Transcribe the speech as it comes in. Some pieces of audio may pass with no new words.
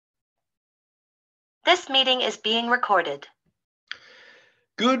This meeting is being recorded.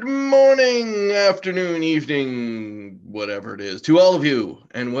 Good morning, afternoon, evening, whatever it is, to all of you,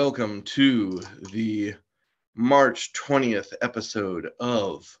 and welcome to the March 20th episode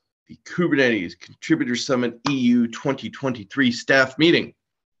of the Kubernetes Contributor Summit EU 2023 staff meeting.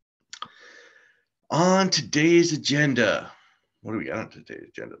 On today's agenda, what do we got on today's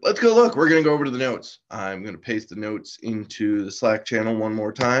agenda? Let's go look. We're going to go over to the notes. I'm going to paste the notes into the Slack channel one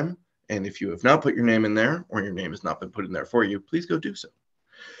more time. And if you have not put your name in there, or your name has not been put in there for you, please go do so.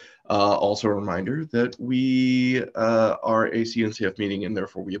 Also a reminder that we are a CNCF meeting, and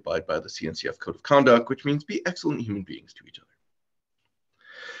therefore we abide by the CNCF Code of Conduct, which means be excellent human beings to each other.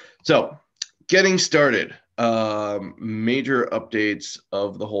 So, getting started. Major updates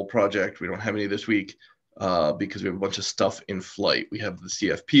of the whole project. We don't have any this week because we have a bunch of stuff in flight. We have the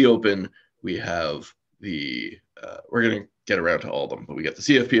CFP open. We have the, we're going to get around to all of them, but we got the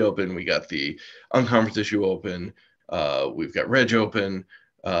CFP open. We got the unconference issue open. We've got Reg open.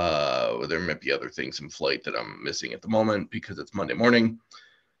 There might be other things in flight that I'm missing at the moment because it's Monday morning.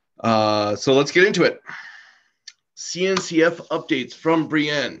 So let's get into it. CNCF updates from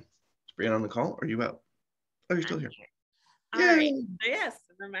Brienne. Is Brienne on the call? Or are you out? Oh, you're still here. All right. So yes,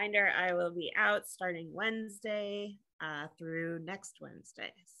 reminder, I will be out starting Wednesday through next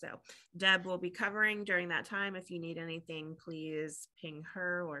Wednesday. So Deb will be covering during that time. If you need anything, please ping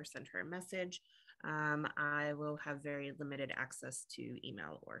her or send her a message. I will have very limited access to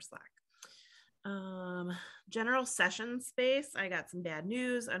email or Slack. General session space, I got some bad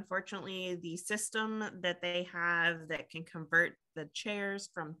news. Unfortunately, the system that they have that can convert the chairs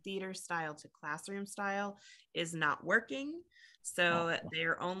from theater style to classroom style is not working. So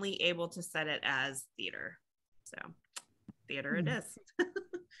they're only able to set it as theater. So theater it is.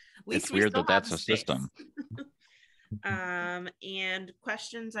 It's weird that that's a system. And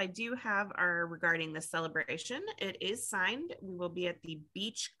questions I do have are regarding the celebration. It is signed. We will be at the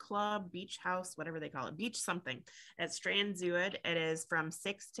Beach Club, Beach House, whatever they call it, Beach something at Strandzuid. It is from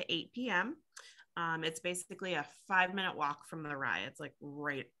 6 to 8 p.m. It's basically a 5-minute walk from the Rye. It's like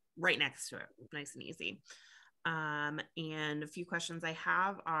right next to it, nice and easy. And a few questions I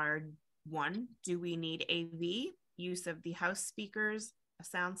have are: 1, do we need AV, use of the house speakers, a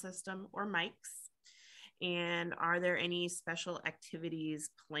sound system, or mics? And are there any special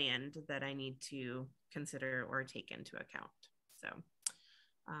activities planned that I need to consider or take into account? So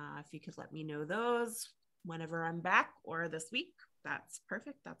if you could let me know those whenever I'm back or this week, that's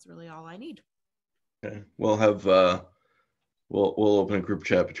perfect. That's really all I need. Okay. We'll have, we'll open a group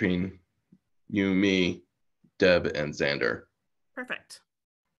chat between you, me, Deb, and Xander. Perfect.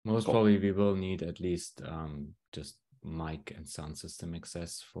 Most probably we will need at least just mic and sound system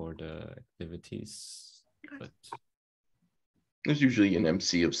access for the activities. But there's usually an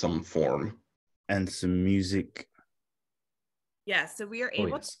MC of some form. And some music. Yeah, so we are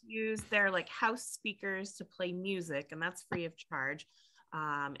able to use their house speakers to play music, and that's free of charge.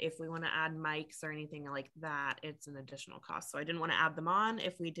 If we want to add mics or anything like that, it's an additional cost. So I didn't want to add them on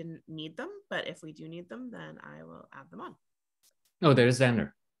if we didn't need them, but if we do need them, then I will add them on. Oh, there's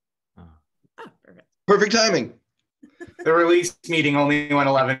Xander. Perfect. Perfect timing. The release meeting only went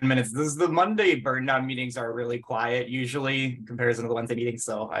 11 minutes. This is the Monday burn down meetings are really quiet usually in comparison to the Wednesday meetings.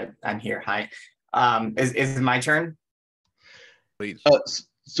 So I'm here. Hi. Is it my turn? Please.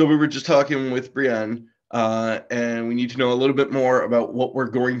 So we were just talking with Brienne, and we need to know a little bit more about what we're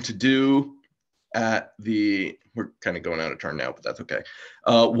going to do at the, we're kind of going out of turn now, but that's okay.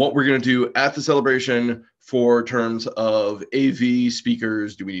 What we're going to do at the celebration for terms of AV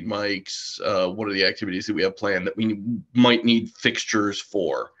speakers. Do we need mics? What are the activities that we have planned that we might need fixtures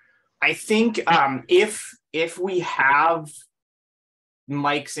for? I think if we have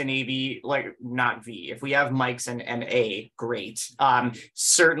mics and AV, not V, if we have mics and A, great.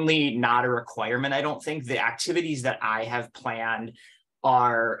 Certainly not a requirement. I don't think the activities that I have planned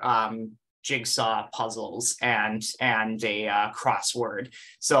are jigsaw puzzles and a crossword.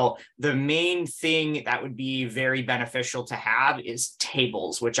 So the main thing that would be very beneficial to have is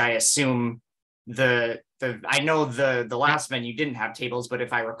tables, which I assume I know the last menu didn't have tables, but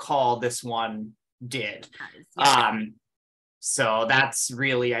if I recall, this one did. So that's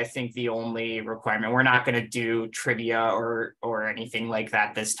really, I think, the only requirement. We're not going to do trivia or anything like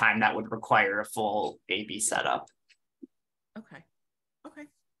that this time. That would require a full AV setup. Okay.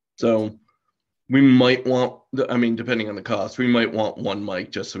 So we might want, depending on the cost, we might want one mic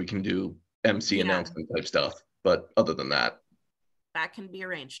just so we can do MC announcement type stuff. But other than that can be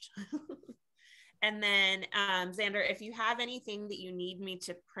arranged. And then, Xander, if you have anything that you need me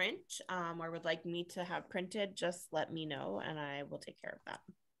to print or would like me to have printed, just let me know and I will take care of that.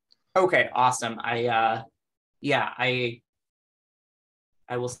 Okay, awesome. I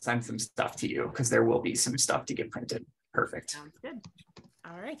will send some stuff to you because there will be some stuff to get printed. Perfect. Sounds good.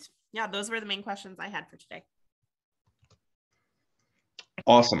 All right. Yeah, those were the main questions I had for today.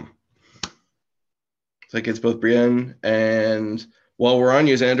 Awesome. So that gets both Brienne and while we're on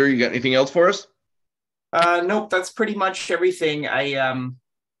you, Xander, you got anything else for us? Nope, that's pretty much everything. I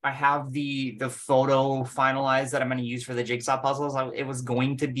have the photo finalized that I'm going to use for the jigsaw puzzles. It was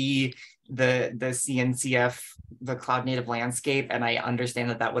going to be the CNCF, the cloud native landscape, and I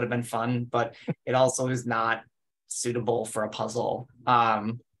understand that would have been fun, but it also is not suitable for a puzzle.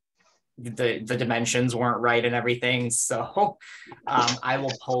 The dimensions weren't right and everything, so I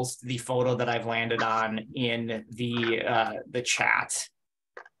will post the photo that I've landed on in the chat.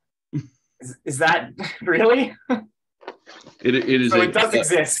 Is that really? It is. So it does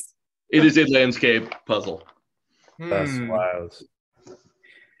exist. It is a landscape puzzle. That's wild.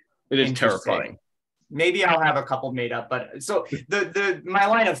 It is terrifying. Maybe I'll have a couple made up, but so my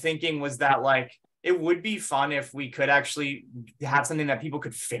line of thinking was that like it would be fun if we could actually have something that people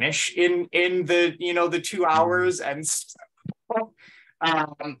could finish in the the 2 hours and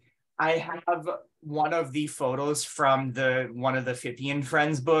I have one of the photos from one of the Fippian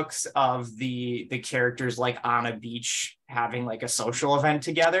Friends books of the characters like on a beach having like a social event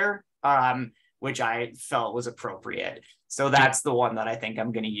together, which I felt was appropriate. So that's the one that I think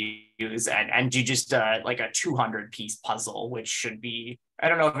I'm going to use and do just like a 200-piece puzzle, which should be, I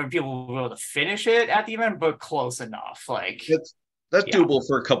don't know if people will be able to finish it at the event, but close enough. Like that's doable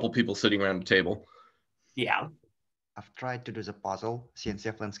for a couple people sitting around the table. Yeah. I've tried to do the puzzle,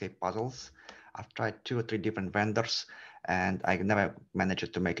 CNCF landscape puzzles. I've tried 2 or 3 different vendors and I never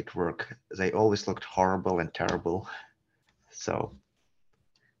managed to make it work. They always looked horrible and terrible. So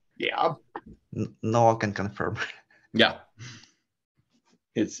yeah, no one can confirm. Yeah,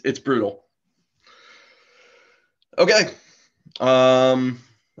 it's brutal. Okay, that's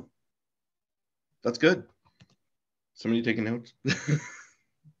good. Somebody taking notes?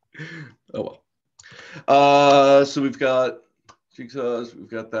 Oh well. So we've got jigsaws. We've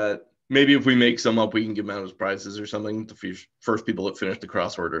got that. Maybe if we make some up, we can give them out as prizes or something. The first people that finish the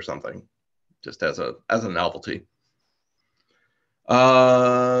crossword or something, just as a novelty.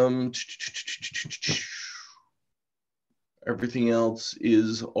 Everything else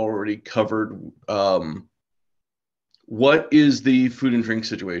is already covered. What is the food and drink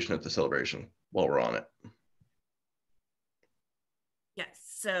situation at the celebration while we're on it? Yes,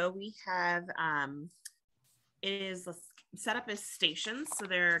 so we have it is set up as stations, so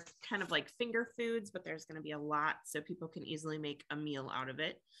they're kind of like finger foods, but there's going to be a lot, so people can easily make a meal out of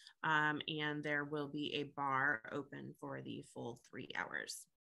it. And there will be a bar open for the full 3 hours.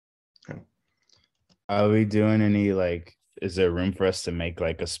 Okay. Are we doing any like? Is there room for us to make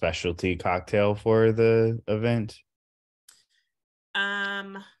like a specialty cocktail for the event?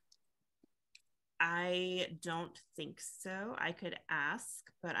 I don't think so. I could ask,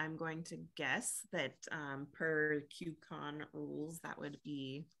 but I'm going to guess that per QCon rules, that would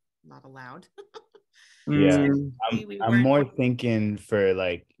be not allowed. Yeah, I'm more thinking for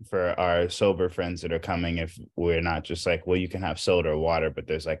our sober friends that are coming, if we're not just like, well, you can have soda or water, but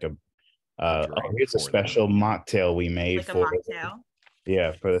there's like here's a special mocktail we made like for a mocktail.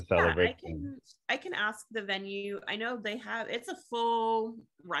 Yeah, for the celebration. I can ask the venue. I know it's a full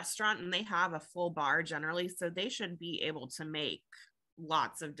restaurant and they have a full bar generally, so they should be able to make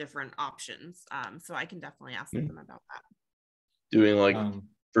lots of different options. So I can definitely ask them about that. Doing like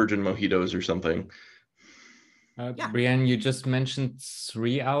virgin mojitos or something. Brienne, you just mentioned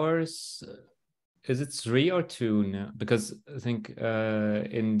 3 hours. Is it 3 or 2 now? Because I think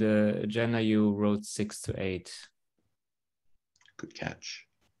in the agenda you wrote 6 to 8. Good catch.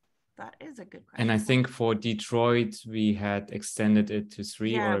 That is a good question. And I think for Detroit we had extended it to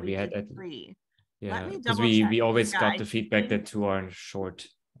 3, yeah, or we had at 3. Yeah, because we always got the feedback that 2 are short.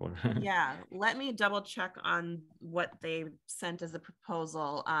 Or yeah, let me double check on what they sent as a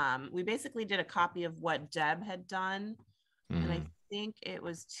proposal. We basically did a copy of what Deb had done, and I think it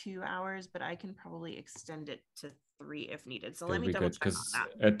was 2 hours, but I can probably extend it to 3 if needed. So let me double check on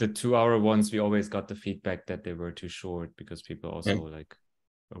that. At the 2 hour ones, we always got the feedback that they were too short because people also like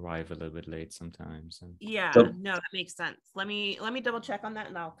arrive a little bit late sometimes. And yeah, no, that makes sense. Let me double check on that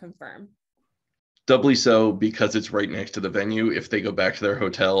and I'll confirm. Doubly so because it's right next to the venue. If they go back to their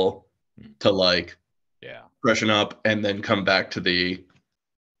hotel to freshen up and then come back to the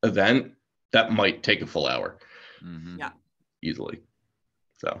event, that might take a full hour. Yeah, easily.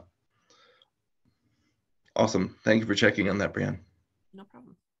 So awesome. Thank you for checking on that, Brienne. No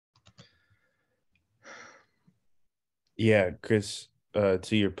problem. Yeah, Chris,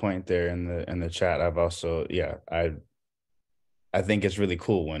 to your point there in the chat, I've also I think it's really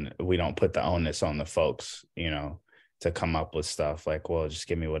cool when we don't put the onus on the folks, to come up with stuff like, well, just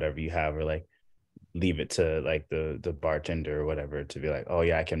give me whatever you have, or like leave it to like the bartender or whatever to be like, oh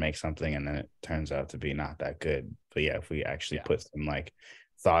yeah, I can make something, and then it turns out to be not that good. But yeah, if we actually put some like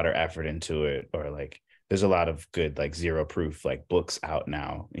thought or effort into it, or like there's a lot of good like zero proof like books out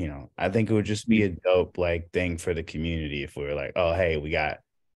now, I think it would just be a dope like thing for the community if we were like, oh hey, we got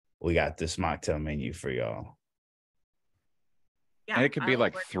this mocktail menu for y'all. Yeah, and it could be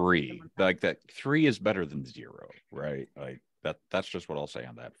like 3. Like that 3 is better than 0, right? Like that's just what I'll say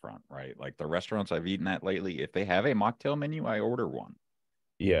on that front, right? Like the restaurants I've eaten at lately, if they have a mocktail menu, I order one.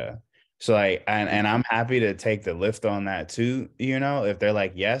 Yeah. So like, and I'm happy to take the lift on that too. If they're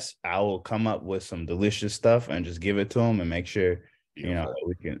like, yes, I will come up with some delicious stuff and just give it to them and make sure, Beautiful.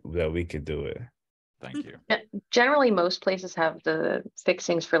 that we could do it. Thank you. Generally, most places have the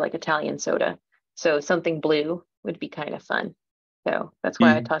fixings for like Italian soda. So something blue would be kind of fun. So that's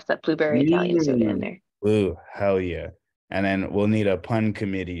why I tossed that blueberry Italian soda in there. Ooh, hell yeah. And then we'll need a pun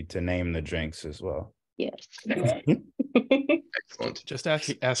committee to name the drinks as well. Yes. Excellent. Just ask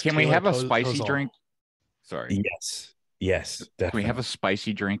Can we Taylor have a spicy Kozol. drink? Sorry. Yes, definitely. Can we have a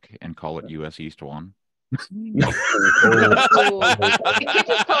spicy drink and call it US East 1? We could just call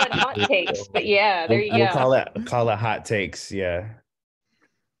it hot takes, but yeah, there you We'll go. call it hot takes. Yeah.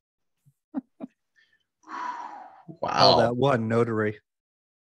 Oh, Wow. that one notary.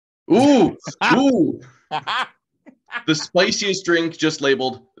 Ooh. The spiciest drink just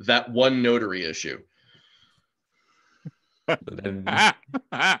labeled that one notary issue.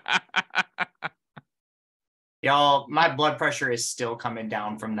 Y'all, my blood pressure is still coming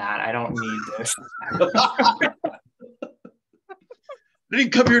down from that. I don't need this. I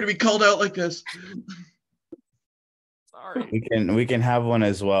didn't come here to be called out like this. Sorry. We can have one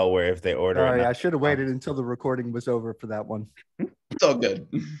as well where if they order. Sorry, I should have waited until the recording was over for that one. It's all good.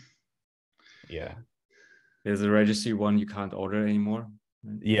 Yeah. There's a registry one you can't order anymore.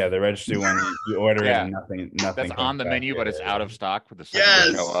 Yeah, the registry one you order it and nothing. That's on the menu, but it's out of stock for the second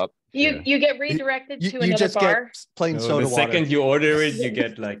Yes! they show up. You get redirected to You another just bar. get plain So soda the water. second you order it, you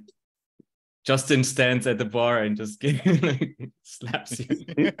get like Justin stands at the bar and just slaps you.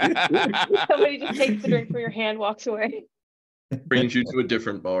 Somebody just takes the drink from your hand, walks away. Brings you to a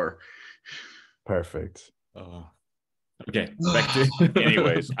different bar. Perfect. Oh. Okay, back to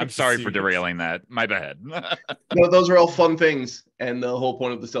Anyways, I'm sorry for derailing that. My bad. No, those are all fun things, and the whole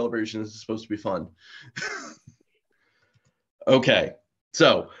point of the celebration is supposed to be fun. Okay,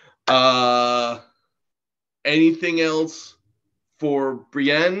 so anything else for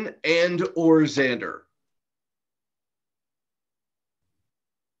Brienne and or Xander?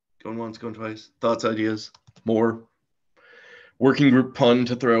 Going once, going twice. Thoughts, ideas, more working group pun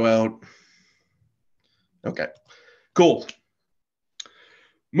to throw out. Okay. Cool.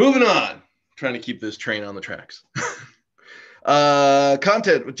 Moving on. Trying to keep this train on the tracks.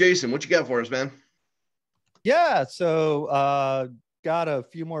 Content with Jason. What you got for us, man? Yeah, so got a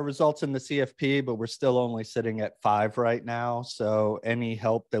few more results in the CFP, but we're still only sitting at 5 right now. So any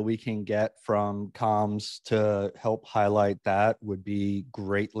help that we can get from comms to help highlight that would be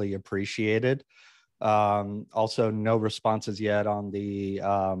greatly appreciated. Also, no responses yet on the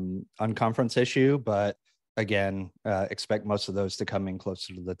unconference issue, but again, expect most of those to come in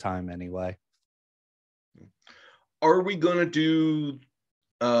closer to the time anyway. Are we gonna do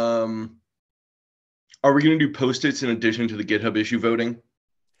post-its in addition to the GitHub issue voting?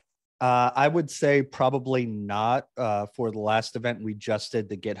 I would say probably not. For the last event, we just did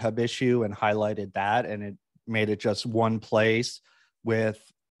the GitHub issue and highlighted that, and it made it just one place with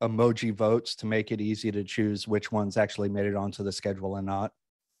emoji votes to make it easy to choose which ones actually made it onto the schedule and not.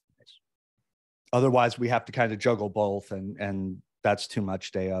 Otherwise, we have to kind of juggle both, and that's too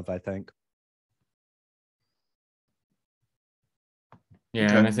much day of, I think. Yeah,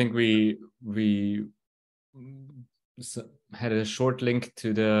 Okay. and I think we had a short link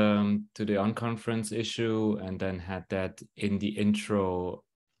to the unconference issue, and then had that in the intro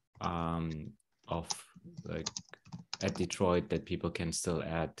of like at Detroit that people can still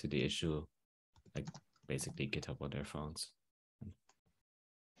add to the issue, like basically GitHub on their phones.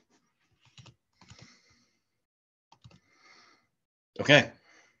 Okay.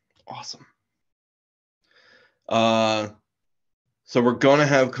 Awesome. So we're gonna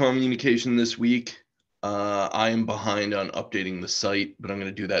have communication this week. I am behind on updating the site, but I'm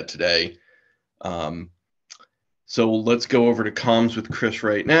gonna do that today. So let's go over to comms with Chris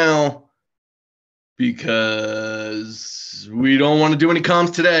right now, because we don't want to do any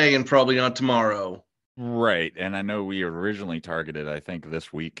comms today and probably not tomorrow. Right. And I know we originally targeted, I think,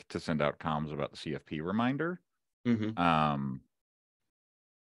 this week to send out comms about the CFP reminder.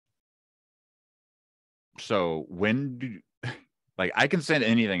 So when do like I can send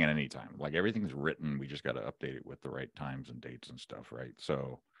anything at any time. Like everything's written. We just got to update it with the right times and dates and stuff, right?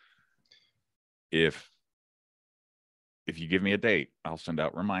 So if you give me a date, I'll send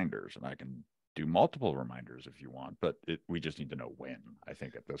out reminders, and I can do multiple reminders if you want, but we just need to know when, I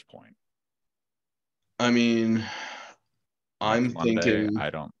think, at this point. I mean, I'm Monday,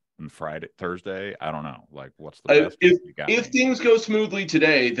 thinking and Friday, Thursday, I don't know. Like, what's the best? If things go smoothly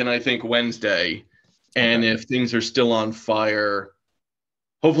today, then I think Wednesday. And if things are still on fire,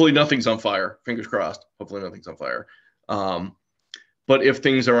 hopefully nothing's on fire. Fingers crossed. Hopefully nothing's on fire. But if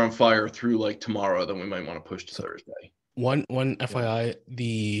things are on fire through like tomorrow, then we might want to push to Thursday. One FYI,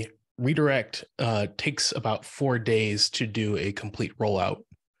 the redirect takes about 4 days to do a complete rollout.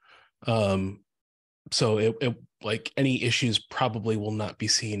 So it like any issues probably will not be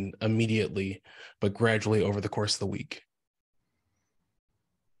seen immediately, but gradually over the course of the week.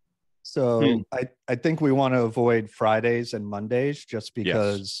 So I think we want to avoid Fridays and Mondays just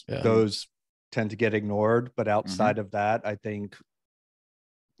because those tend to get ignored. But outside of that, I think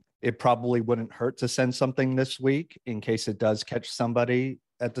it probably wouldn't hurt to send something this week in case it does catch somebody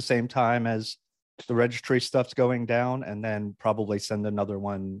at the same time as the registry stuff's going down, and then probably send another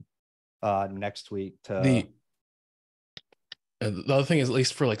one next week to the other thing is, at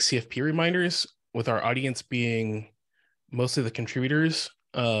least for like CFP reminders, with our audience being mostly the contributors,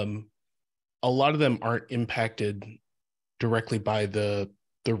 a lot of them aren't impacted directly by the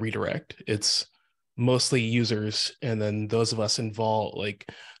redirect. It's mostly users, and then those of us involved, like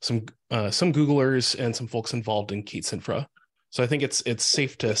some Googlers and some folks involved in Keats Infra. So I think it's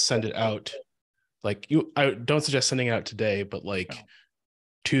safe to send it out. Like I don't suggest sending it out today, but like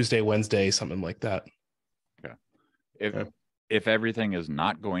Tuesday, Wednesday, something like that. Okay. If everything is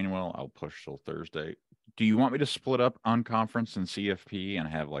not going well, I'll push till Thursday. Do you want me to split up unconference and CFP and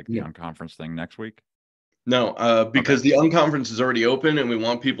have like the unconference thing next week? No, because the unconference is already open and we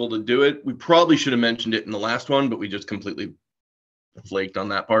want people to do it. We probably should have mentioned it in the last one, but we just completely flaked on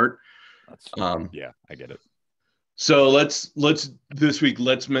that part. Yeah, I get it. So let's this week,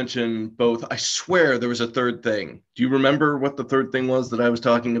 let's mention both. I swear there was a third thing. Do you remember what the third thing was that I was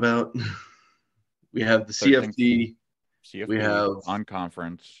talking about? We have the CFD. We have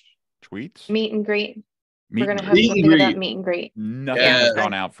unconference tweets. Meet and greet. We're going to have meet something and about greet. meet and greet. Nothing has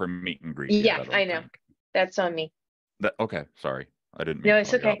gone out for meet and greet. Yeah, yet, I know. That's on me. Okay, sorry. I didn't mean No, to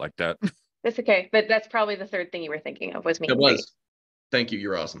it's call you okay. out like that. That's okay. But that's probably the third thing you were thinking of was meet It and greet. was. Thank you.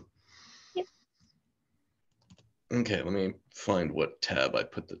 You're awesome. Yeah. Okay, let me find what tab I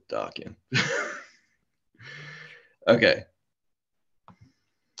put the doc in. Okay.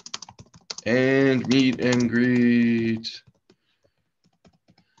 And meet and greet.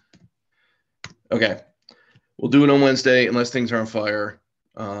 Okay. We'll do it on Wednesday unless things are on fire.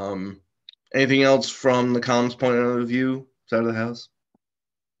 Anything else from the comms point of view, side of the house?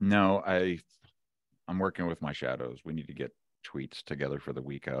 No, I'm working with my shadows. We need to get tweets together for the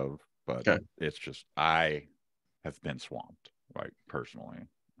week of, but it's just I have been swamped, like personally.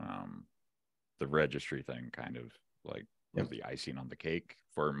 The registry thing kind of like was the icing on the cake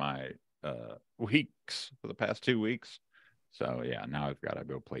for my weeks for the past 2 weeks. So yeah, now I've got to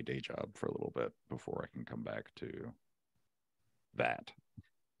go play day job for a little bit before I can come back to that.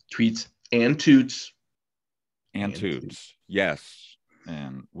 Tweets and toots. And toots. Yes.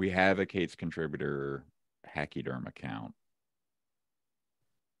 And we have a Kate's contributor Hachyderm account.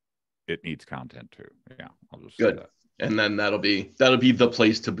 It needs content too. Yeah, I'll just say that. And then that'll be the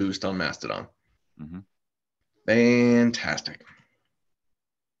place to boost on Mastodon. Fantastic.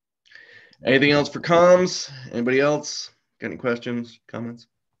 Anything else for comms? Anybody else? Got any questions, comments?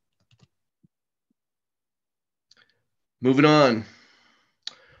 Moving on.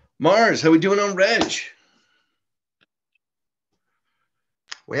 Mars, how we doing on Reg?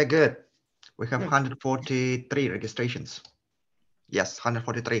 We're good. We have 143 registrations. Yes,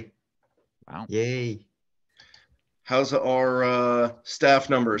 143. Wow. Yay. How's our staff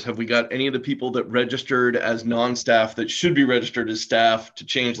numbers? Have we got any of the people that registered as non-staff that should be registered as staff to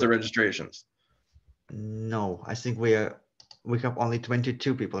change their registrations? No, I think we have only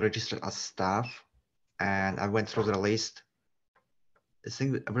 22 people registered as staff, and I went through the list. I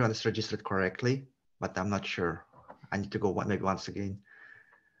think everyone is registered correctly, but I'm not sure. I need to go maybe once again.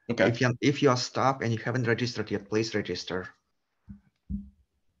 Okay. If you are staff and you haven't registered yet, please register.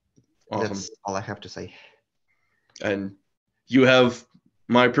 Awesome. That's all I have to say. And you have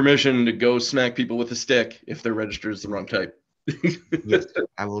my permission to go smack people with a stick if they're registered as the wrong type. Yes,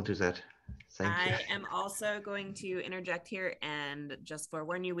 I will do that. Thank you. I am also going to interject here and just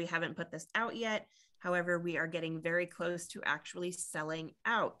forewarn you, we haven't put this out yet. However, we are getting very close to actually selling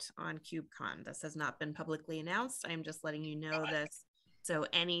out on KubeCon. This has not been publicly announced. I'm just letting you know this. So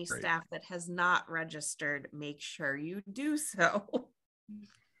any Great. staff that has not registered, make sure you do so.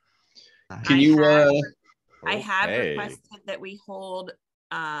 Can you I have Okay. requested that we hold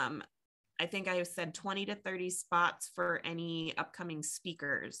I think I have said 20 to 30 spots for any upcoming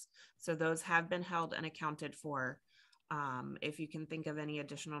speakers. So those have been held and accounted for. If you can think of any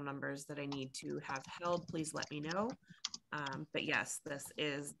additional numbers that I need to have held, please let me know. But yes, this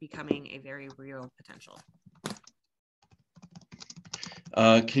is becoming a very real potential.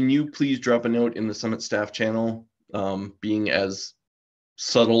 can you please drop a note in the Summit staff channel, being as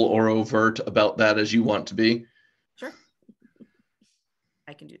subtle or overt about that as you want to be? Sure.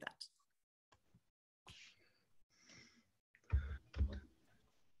 I can do that.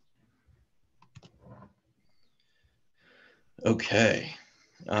 Okay.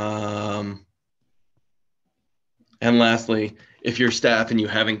 And lastly, if you're staff and you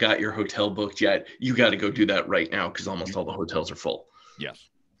haven't got your hotel booked yet, you got to go do that right now because almost all the hotels are full. Yes.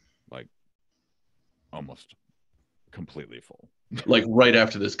 Like almost completely full. Like right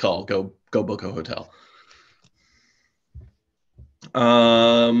after this call, go book a hotel.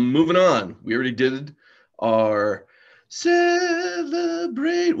 Moving on. We already did our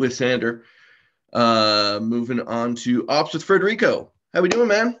celebrate with Sander. Moving on to ops with Federico. How we doing,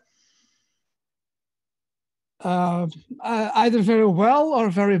 man? Either very well or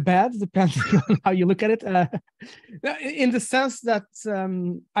very bad, depending on how you look at it. In the sense that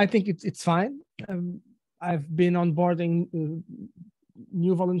I think it's fine. I've been onboarding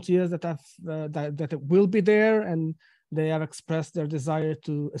new volunteers that that will be there, and they have expressed their desire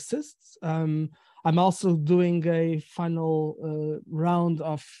to assist. I'm also doing a final round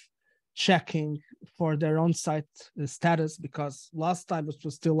of checking for their on-site status, because last time it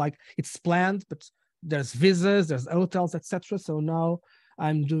was still like it's planned, but there's visas, there's hotels, etc. So now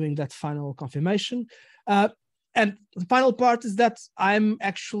I'm doing that final confirmation. And the final part is that I'm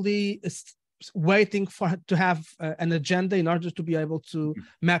actually waiting to have an agenda in order to be able to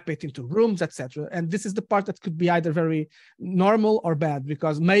map it into rooms, etc. And this is the part that could be either very normal or bad,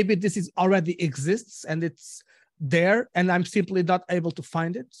 because maybe this is already exists and it's there and I'm simply not able to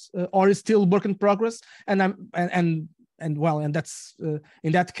find it, or it's still work in progress, and and that's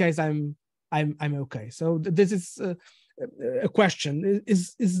in that case I'm okay. So this is a question.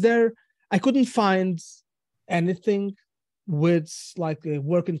 Is there, I couldn't find anything with like a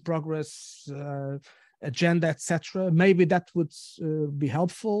work in progress agenda, etc. Maybe that would be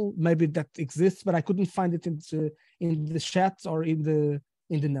helpful. Maybe that exists, but I couldn't find it in the chat or in the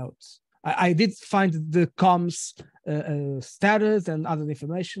notes. I did find the comms status and other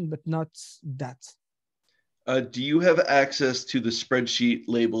information, but not that. Do you have access to the spreadsheet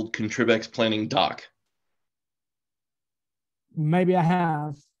labeled KContribEx planning doc? Maybe I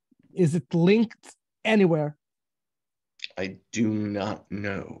have. Is it linked anywhere? I do not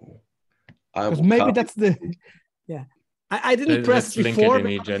know. Because maybe that's the, yeah. I didn't press Let's before. link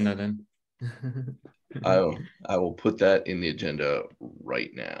it in the agenda then. I will put that in the agenda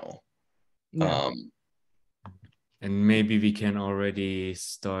right now. Yeah. And maybe we can already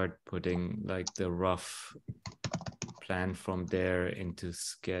start putting like the rough plan from there into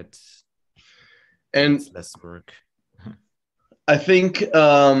Sketch. And it's less work. I think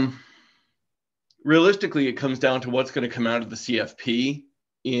realistically, it comes down to what's going to come out of the CFP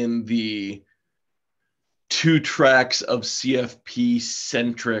in the 2 tracks of CFP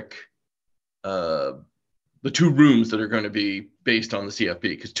centric, the 2 rooms that are going to be based on the CFP,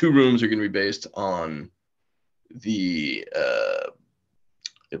 because 2 rooms are going to be based on the,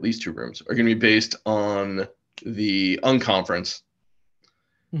 at least 2 rooms are going to be based on the unconference.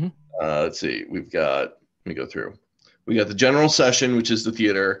 Mm-hmm. Let's see, we've got, let me go through. We got the general session, which is the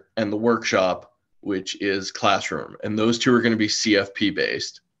theater, and the workshop, which is classroom. And those 2 are going to be CFP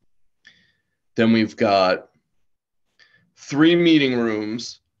based. Then we've got 3 meeting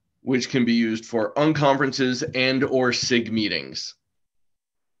rooms, which can be used for unconferences and or SIG meetings.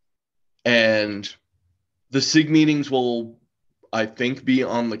 And the SIG meetings will, I think, be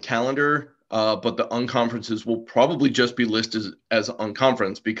on the calendar, but the unconferences will probably just be listed as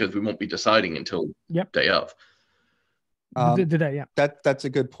unconference because we won't be deciding until day of. Yeah. That's a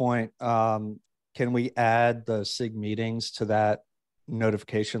good point. Can we add the SIG meetings to that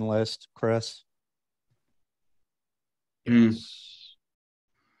notification list, Chris? Yes.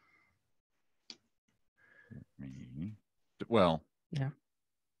 Well, yeah.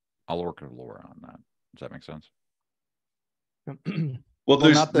 I'll work with Laura on that. Does that make sense? Well,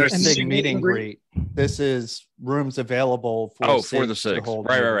 Well, not the there's SIG meet and greet. This is rooms available for for the SIGs to SIGs. hold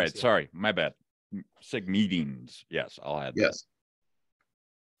Right. meetings. Sorry, my bad. SIG meetings. Yes, I'll add that. Yes.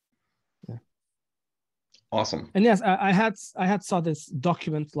 Awesome. And yes, I had saw this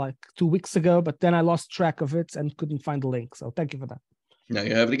document like 2 weeks ago, but then I lost track of it and couldn't find the link. So thank you for that. Now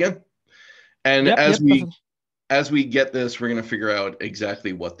you have it again. And as we get this, we're going to figure out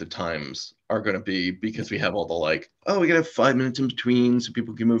exactly what the times are going to be, because we have all the like, oh, we got to have 5 minutes in between so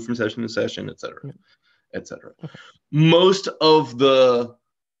people can move from session to session, et cetera, et cetera. Okay. Most of the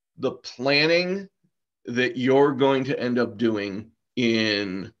planning that you're going to end up doing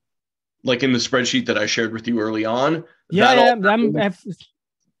in the spreadsheet that I shared with you early on. That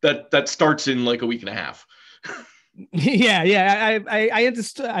starts in like a week and a half. I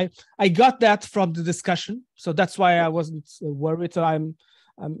understood. I got that from the discussion, so that's why I wasn't worried. So I'm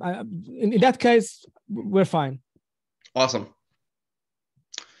in that case, we're fine. Awesome.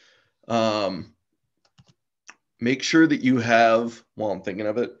 Make sure that you have, while I'm thinking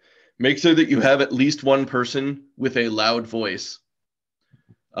of it, make sure that you have at least one person with a loud voice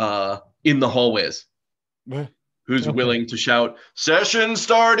in the hallways who's willing to shout, "Session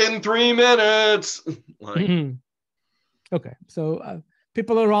start in 3 minutes." Okay, so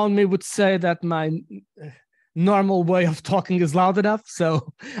people around me would say that my normal way of talking is loud enough,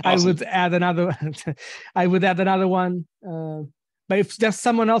 so awesome. I would add another one. But if there's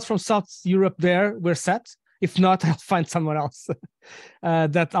someone else from South Europe there, we're set. If not, I'll find someone else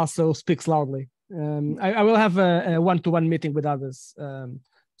that also speaks loudly. I will have a one-to-one meeting with others in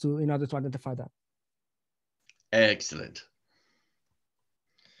order to identify that. Excellent.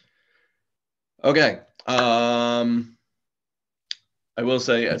 Okay. I will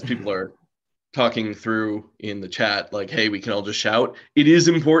say, as people are talking through in the chat, like, hey, we can all just shout. It is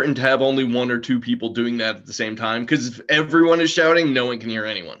important to have only 1 or 2 people doing that at the same time, because if everyone is shouting, no one can hear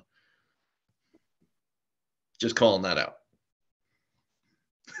anyone. Just calling that out.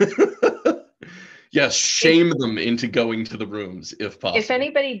 Yes, shame them into going to the rooms if possible. If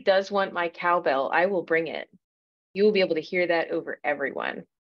anybody does want my cowbell, I will bring it. You will be able to hear that over everyone.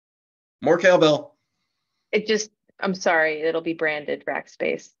 More cowbell. I'm sorry, it'll be branded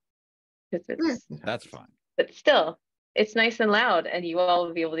Rackspace. That's fine. But still, it's nice and loud, and you all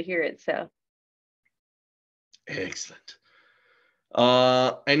will be able to hear it. So, excellent.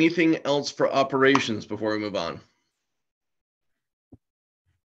 Anything else for operations before we move on?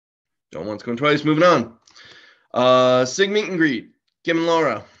 Going once, going twice. Moving on. SIG meet and greet. Kim and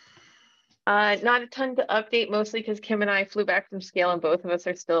Laura. Not a ton to update, mostly because Kim and I flew back from scale, and both of us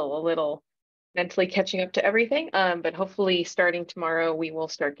are still a little mentally catching up to everything. But hopefully starting tomorrow, we will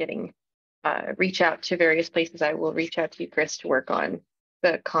start getting reach out to various places. I will reach out to you, Chris, to work on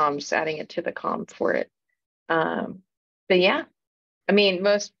the comms, adding it to the comm for it. But yeah, I mean,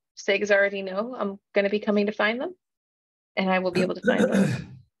 most SIGs already know I'm going to be coming to find them, and I will be able to find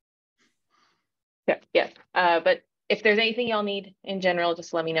them. Yeah. But if there's anything y'all need in general,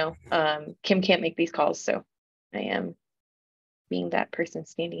 just let me know. Kim can't make these calls, so I am being that person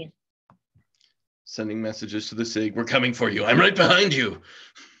standing in. Sending messages to the SIG. We're coming for you. I'm right behind you.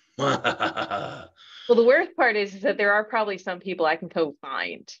 Well, the worst part is that there are probably some people I can go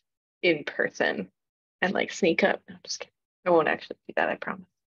find in person and like sneak up. I'm just kidding. I won't actually do that, I promise.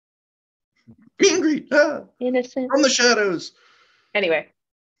 Meet and greet. Innocent. From the shadows. Anyway.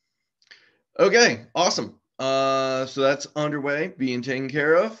 Okay, awesome. So that's underway, being taken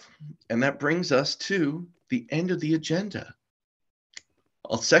care of. And that brings us to the end of the agenda.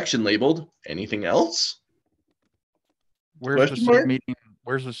 A section labeled anything else? Where's the SIG meeting?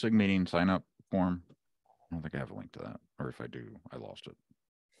 Where's the SIG meeting sign up form? I don't think I have a link to that. Or if I do, I lost it.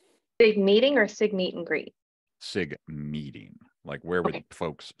 SIG meeting or SIG meet and greet? SIG meeting. Like, where would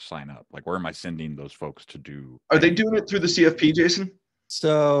folks sign up? Like, where am I sending those folks to do? Are they doing it through the CFP, Jason?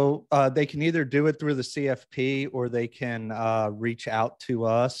 So they can either do it through the CFP or they can reach out to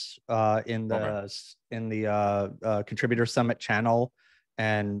us in the Contributor Summit channel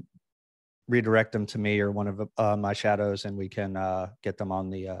and redirect them to me or one of my shadows, and we can get them on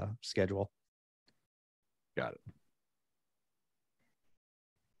the schedule. Got it.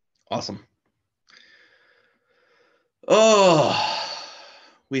 Awesome. Oh,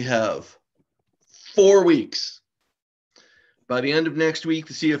 we have 4 weeks. By the end of next week,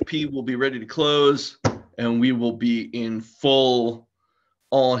 the CFP will be ready to close, and we will be in full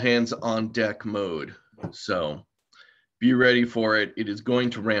all hands on deck mode. So be ready for it. It is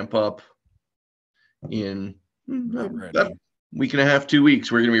going to ramp up in a week and a half, 2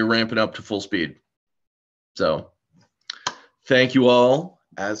 weeks. We're going to be ramping up to full speed. So thank you all,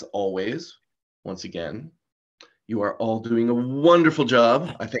 as always. Once again, You are all doing a wonderful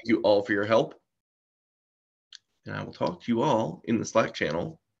job. I thank you all for your help. And I will talk to you all in the Slack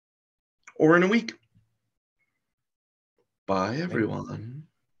channel or in a week. Bye, everyone.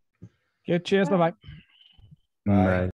 Good. Cheers. Bye-bye. Bye.